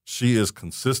great. She is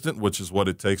consistent, which is what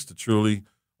it takes to truly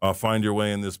find your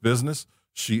way in this business.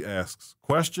 She asks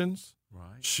questions.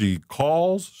 Right. She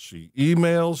calls. She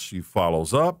emails. She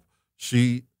follows up.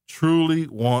 She truly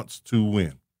wants to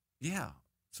win. Yeah.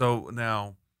 So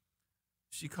now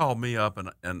she called me up, and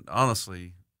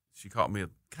honestly, she caught me at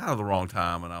kind of the wrong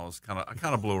time, and I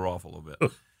kind of blew her off a little bit.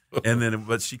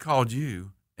 But she called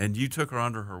you, and you took her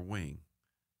under her wing,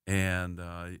 and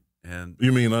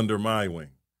You mean under my wing?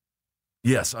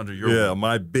 Yes, under your wing.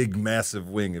 My big, massive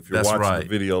wing. If you're That's watching right. the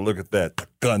video, look at that. The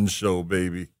gun show,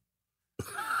 baby.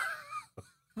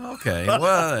 Okay,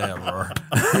 whatever.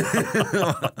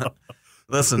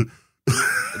 Listen,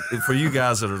 for you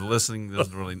guys that are listening,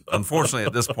 unfortunately,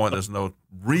 at this point, there's no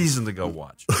reason to go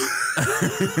watch.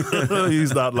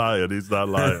 He's not lying.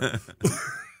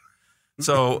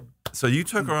 So you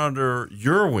took her under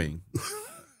your wing,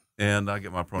 and I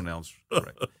get my pronouns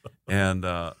correct.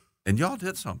 And y'all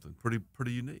did something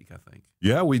pretty unique, I think.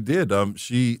 Yeah, we did.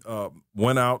 She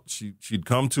went out. She'd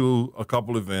come to a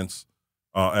couple events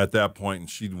at that point, and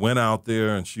she went out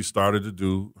there and she started to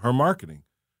do her marketing.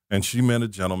 And she met a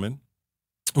gentleman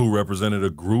who represented a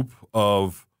group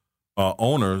of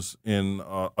owners in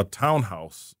a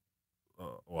townhouse,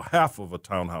 or half of a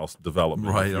townhouse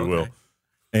development, if you will.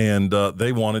 And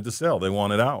they wanted to sell. They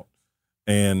wanted out.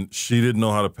 And she didn't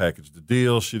know how to package the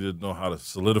deal. She didn't know how to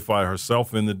solidify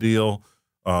herself in the deal.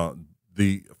 What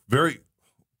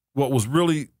was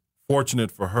really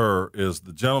fortunate for her is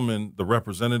the gentleman, the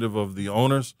representative of the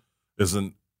owners, is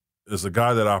a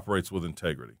guy that operates with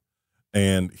integrity.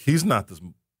 And he's not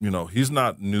he's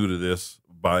not new to this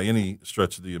by any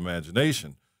stretch of the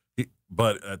imagination.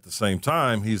 But at the same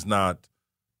time, he's not,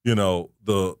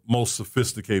 the most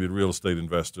sophisticated real estate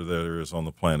investor there is on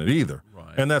the planet either.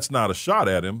 Right. And that's not a shot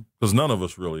at him, because none of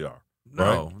us really are.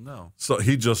 No. So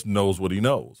he just knows what he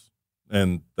knows.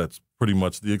 And that's pretty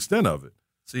much the extent of it.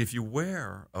 See, if you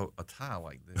wear a tie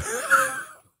like this,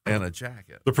 and a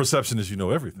jacket. The perception is you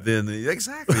know everything.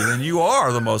 Then you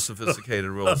are the most sophisticated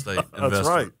real estate investor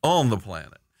right. on the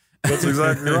planet. That's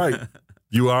exactly right.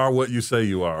 You are what you say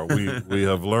you are. We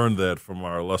have learned that from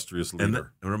our illustrious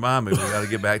leader. And remind me, we got to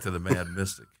get back to the Mad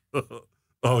Mystic.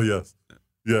 Oh, yes.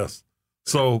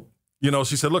 So,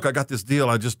 she said, look, I got this deal.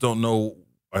 I just don't know.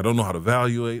 I don't know how to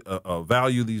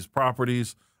value these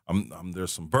properties.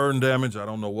 There's some burn damage. I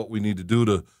don't know what we need to do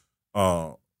to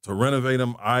renovate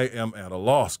them. I am at a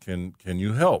loss. Can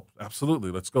you help?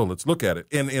 Absolutely. Let's go. Let's look at it.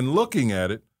 And in looking at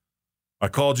it, I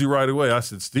called you right away. I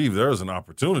said, Steve, there is an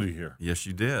opportunity here. Yes,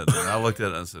 you did. And I looked at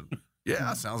it and I said,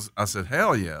 yeah, I said,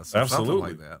 hell yes.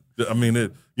 Absolutely. Something like that. I mean,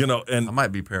 and I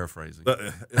might be paraphrasing.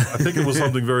 I think it was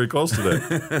something very close to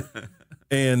that.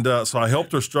 And so I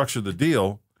helped her structure the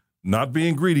deal, not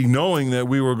being greedy, knowing that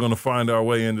we were going to find our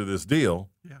way into this deal.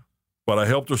 Yeah. But I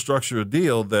helped her structure a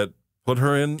deal that put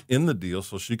her in the deal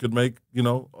so she could make,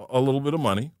 a little bit of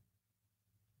money.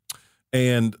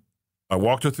 And I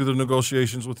walked her through the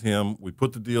negotiations with him. We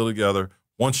put the deal together.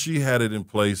 Once she had it in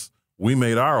place, we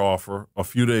made our offer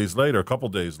a couple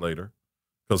days later,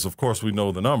 because, of course, we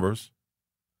know the numbers.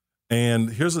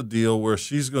 And here's a deal where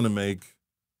she's going to make,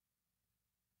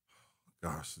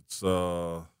 it's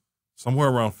somewhere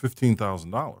around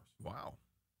 $15,000. Wow.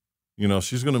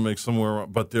 She's going to make somewhere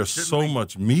around, but there's so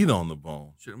much meat on the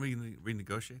bone. Shouldn't we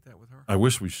renegotiate that with her? I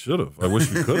wish we should have. I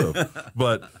wish we could have.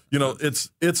 But,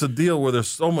 it's a deal where there's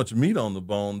so much meat on the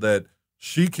bone that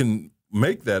she can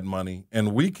make that money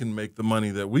and we can make the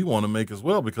money that we want to make as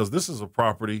well, because this is a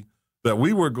property that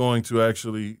we were going to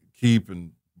actually keep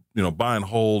and, buy and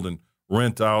hold and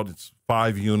rent out. It's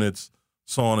 5 units,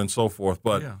 so on and so forth.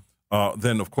 But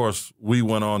then, of course, we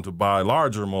went on to buy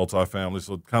larger multifamily,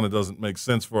 so it kind of doesn't make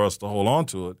sense for us to hold on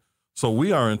to it. So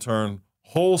we are, in turn,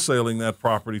 wholesaling that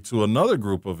property to another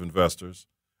group of investors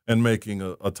and making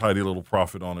a tidy little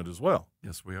profit on it as well.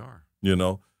 Yes, we are.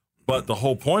 But the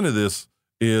whole point of this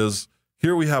is,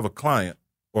 here we have a client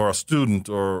or a student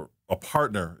or a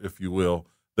partner, if you will,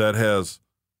 that has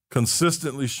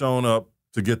consistently shown up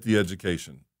to get the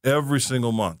education every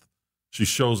single month. She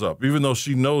shows up, even though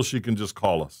she knows she can just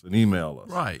call us and email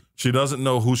us. Right. She doesn't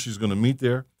know who she's going to meet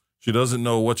there. She doesn't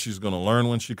know what she's going to learn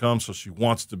when she comes, so she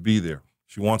wants to be there.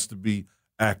 She wants to be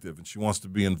active, and she wants to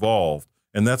be involved,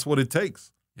 and that's what it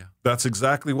takes. Yeah. That's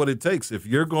exactly what it takes. If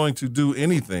you're going to do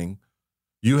anything,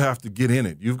 you have to get in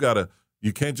it. You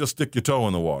can't just stick your toe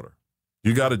in the water.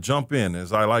 You got to jump in.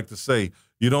 As I like to say,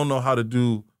 you don't know how to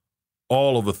do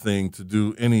all of a thing to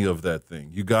do any of that thing.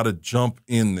 You got to jump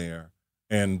in there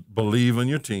and believe in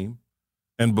your team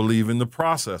and believe in the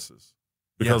processes,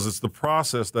 because it's the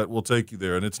process that will take you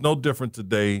there. And it's no different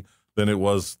today than it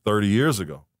was 30 years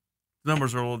ago.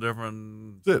 Numbers are a little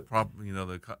different. That's it. Probably,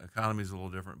 the economy is a little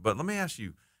different. But let me ask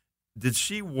you, did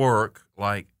she work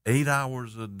like 8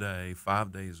 hours a day,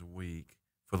 5 days a week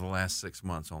for the last 6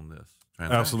 months on this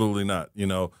transaction? Absolutely not.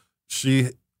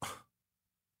 She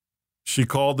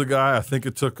called the guy. I think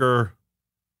it took her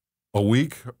a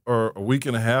week or a week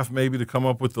and a half maybe to come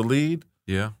up with the lead.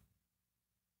 Yeah.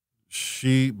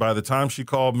 By the time she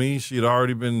called me, she had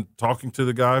already been talking to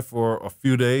the guy for a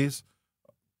few days.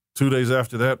 2 days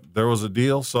after that, there was a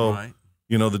deal. So, right.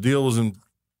 The deal was in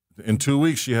 2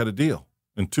 weeks. She had a deal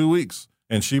in 2 weeks,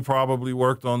 and she probably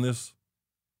worked on this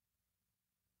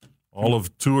all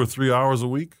of 2 or 3 hours a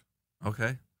week.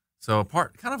 Okay. So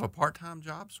kind of a part-time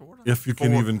job, sort of? If you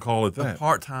can even call it that. A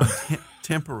part-time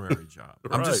temporary job.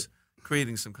 Right. I'm just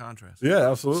creating some contrast.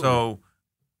 Yeah, absolutely. So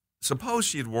suppose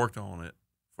she had worked on it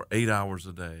for 8 hours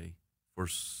a day for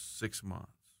 6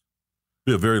 months.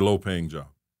 Be a very low-paying job.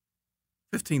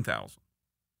 $15,000.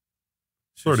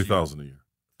 $30,000 a year.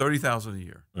 $30,000 a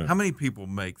year. Yeah. How many people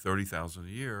make $30,000 a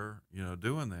year,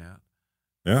 doing that?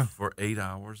 Yeah. For 8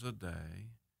 hours a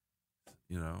day,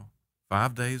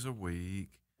 5 days a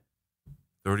week,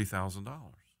 $30,000.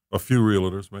 A few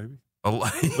realtors, maybe. Of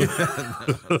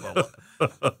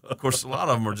course, a lot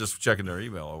of them are just checking their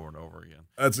email over and over again.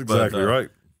 That's exactly right.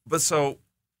 But so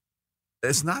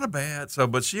it's not a bad.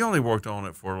 But she only worked on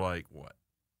it for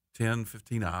 10,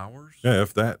 15 hours. Yeah,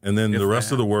 if that. And then the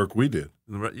rest of the work we did.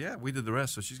 Yeah, we did the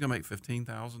rest. So she's going to make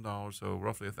 $15,000, so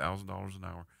roughly $1,000 an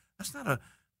hour.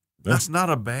 That's not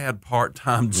a bad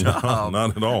part-time job. No,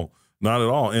 not at all. Not at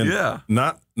all. And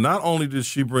not only did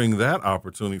she bring that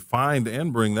opportunity, find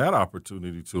and bring that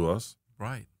opportunity to us.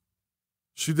 Right.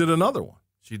 She did another one.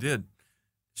 She did.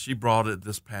 She brought it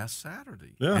this past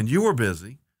Saturday. Yeah. And you were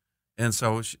busy. And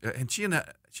so she and I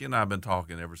have been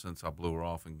talking ever since I blew her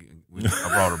off and I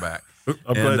brought her back.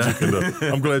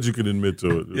 I'm glad you can admit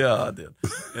to it. Yeah, I did.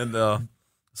 And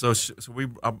so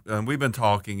we've been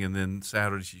talking, and then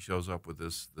Saturday she shows up with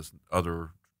this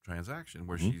other transaction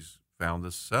where she's found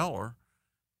this seller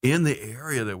in the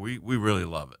area that we really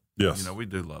love it. Yes. You know, we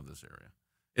do love this area.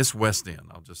 It's West End.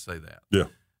 I'll just say that. Yeah.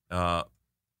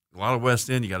 A lot of West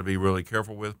End you got to be really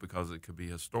careful with because it could be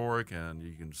historic and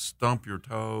you can stump your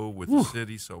toe with the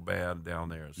city so bad down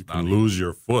there. It's You not can even lose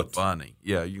your foot. funny.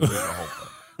 Yeah, you can lose your whole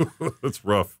foot. That's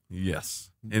rough.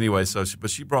 Yes. Anyway, but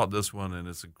she brought this one, and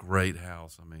it's a great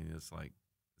house. I mean, it's a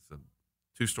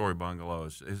 2-story bungalow.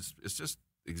 It's just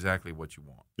exactly what you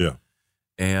want. Yeah.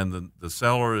 And the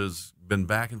seller has been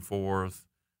back and forth,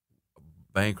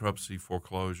 bankruptcy,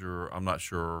 foreclosure. I'm not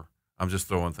sure. I'm just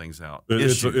throwing things out.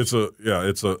 It's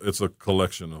a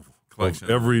collection of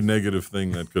every negative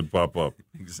thing that could pop up.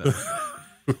 Exactly.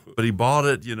 But he bought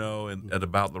it, you know, at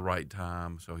about the right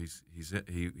time. So he's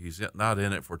not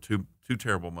in it for too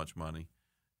terrible much money.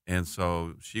 And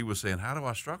so she was saying, "How do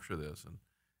I structure this?"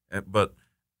 But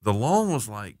the loan was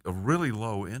like a really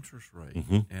low interest rate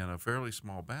and a fairly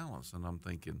small balance. And I'm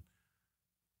thinking,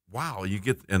 wow,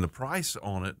 and the price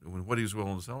on it, what he was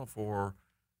willing to sell it for,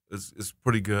 is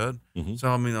pretty good. Mm-hmm. So,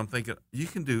 I mean, I'm thinking you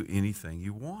can do anything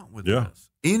you want with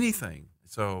this. Anything.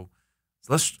 So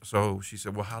she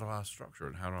said, well, how do I structure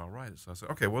it? How do I write it? So I said,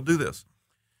 okay, we'll do this.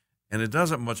 And it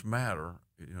doesn't much matter,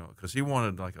 you know, because he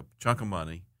wanted like a chunk of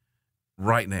money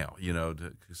right now, you know,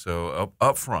 so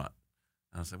up front.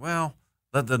 And I said, well,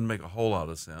 that doesn't make a whole lot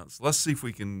of sense. Let's see if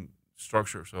we can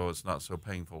structure it so it's not so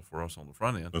painful for us on the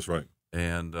front end. That's right.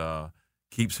 And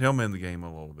keeps him in the game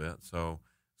a little bit. So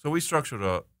we structured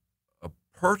a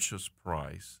purchase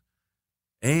price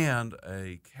and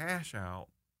a cash out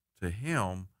to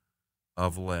him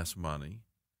of less money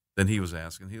than he was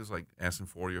asking. He was like asking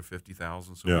 40 or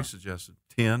 50,000. So we suggested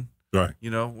 10, right?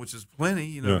 You know, which is plenty,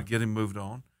 you know, to get him moved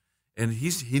on. And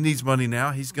he needs money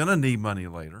now. He's going to need money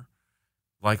later,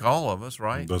 like all of us,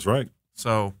 right? That's right.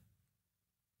 So,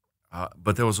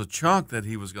 but there was a chunk that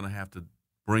he was going to have to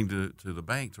bring to the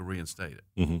bank to reinstate it.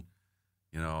 Mm-hmm.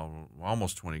 You know,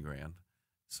 almost $20,000.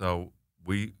 So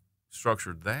we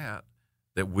structured that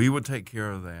we would take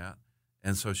care of that.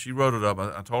 And so she wrote it up.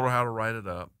 I told her how to write it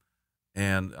up.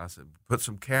 And I said, put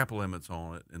some cap limits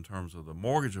on it in terms of the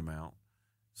mortgage amount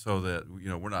so that, you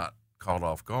know, we're not caught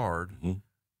off guard. Mm-hmm.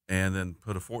 And then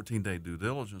put a 14-day due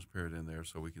diligence period in there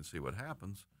so we can see what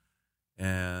happens.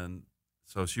 And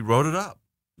so she wrote it up,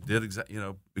 did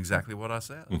exactly what I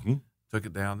said. Mm-hmm. Took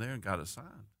it down there and got it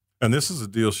signed. And this is a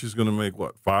deal she's going to make,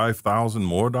 what, $5,000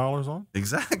 more on?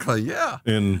 Exactly, yeah.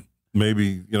 In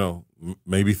maybe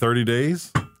 30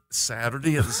 days?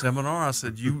 Saturday at the seminar, I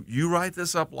said, you write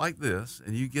this up like this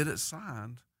and you get it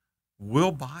signed,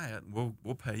 we'll buy it and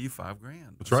we'll pay you $5,000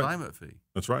 That's right. assignment fee.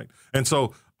 That's right. And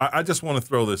so I just want to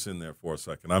throw this in there for a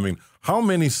second. I mean, how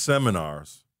many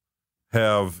seminars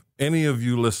have any of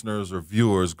you listeners or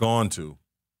viewers gone to?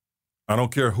 I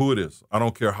don't care who it is. I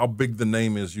don't care how big the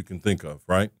name is you can think of,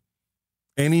 right?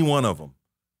 Any one of them,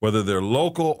 whether they're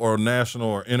local or national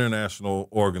or international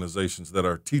organizations that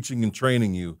are teaching and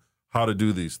training you how to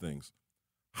do these things.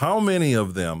 How many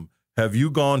of them have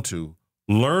you gone to,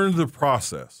 learned the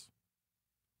process,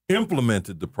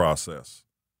 implemented the process?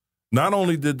 Not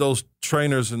only did those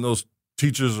trainers and those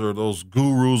teachers or those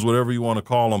gurus, whatever you want to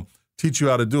call them, teach you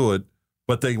how to do it,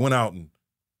 but they went out and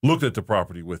looked at the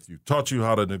property with you, taught you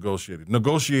how to negotiate it,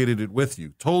 negotiated it with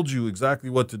you, told you exactly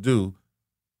what to do,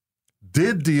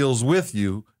 did deals with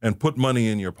you, and put money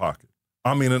in your pocket.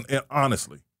 I mean, and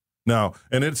honestly. Now,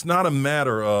 and it's not a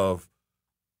matter of,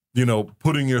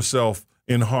 putting yourself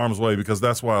in harm's way, because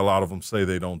that's why a lot of them say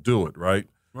they don't do it, right?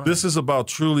 This is about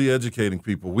truly educating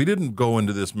people. We didn't go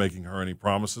into this making her any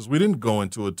promises. We didn't go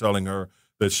into it telling her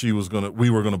that we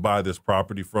were going to buy this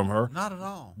property from her. Not at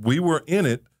all. We were in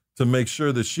it to make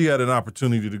sure that she had an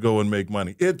opportunity to go and make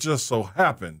money. It just so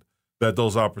happened that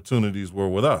those opportunities were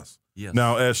with us. Yes.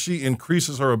 Now, as she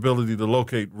increases her ability to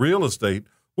locate real estate,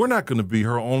 we're not going to be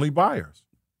her only buyers.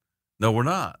 No, we're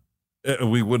not.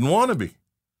 We wouldn't want to be.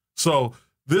 So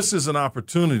this is an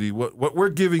opportunity. What we're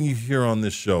giving you here on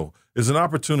this show is an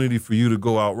opportunity for you to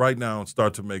go out right now and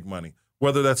start to make money.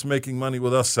 Whether that's making money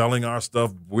with us, selling our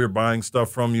stuff, we're buying stuff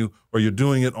from you, or you're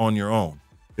doing it on your own.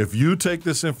 If you take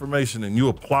this information and you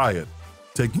apply it,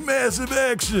 take massive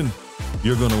action,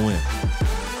 you're going to win.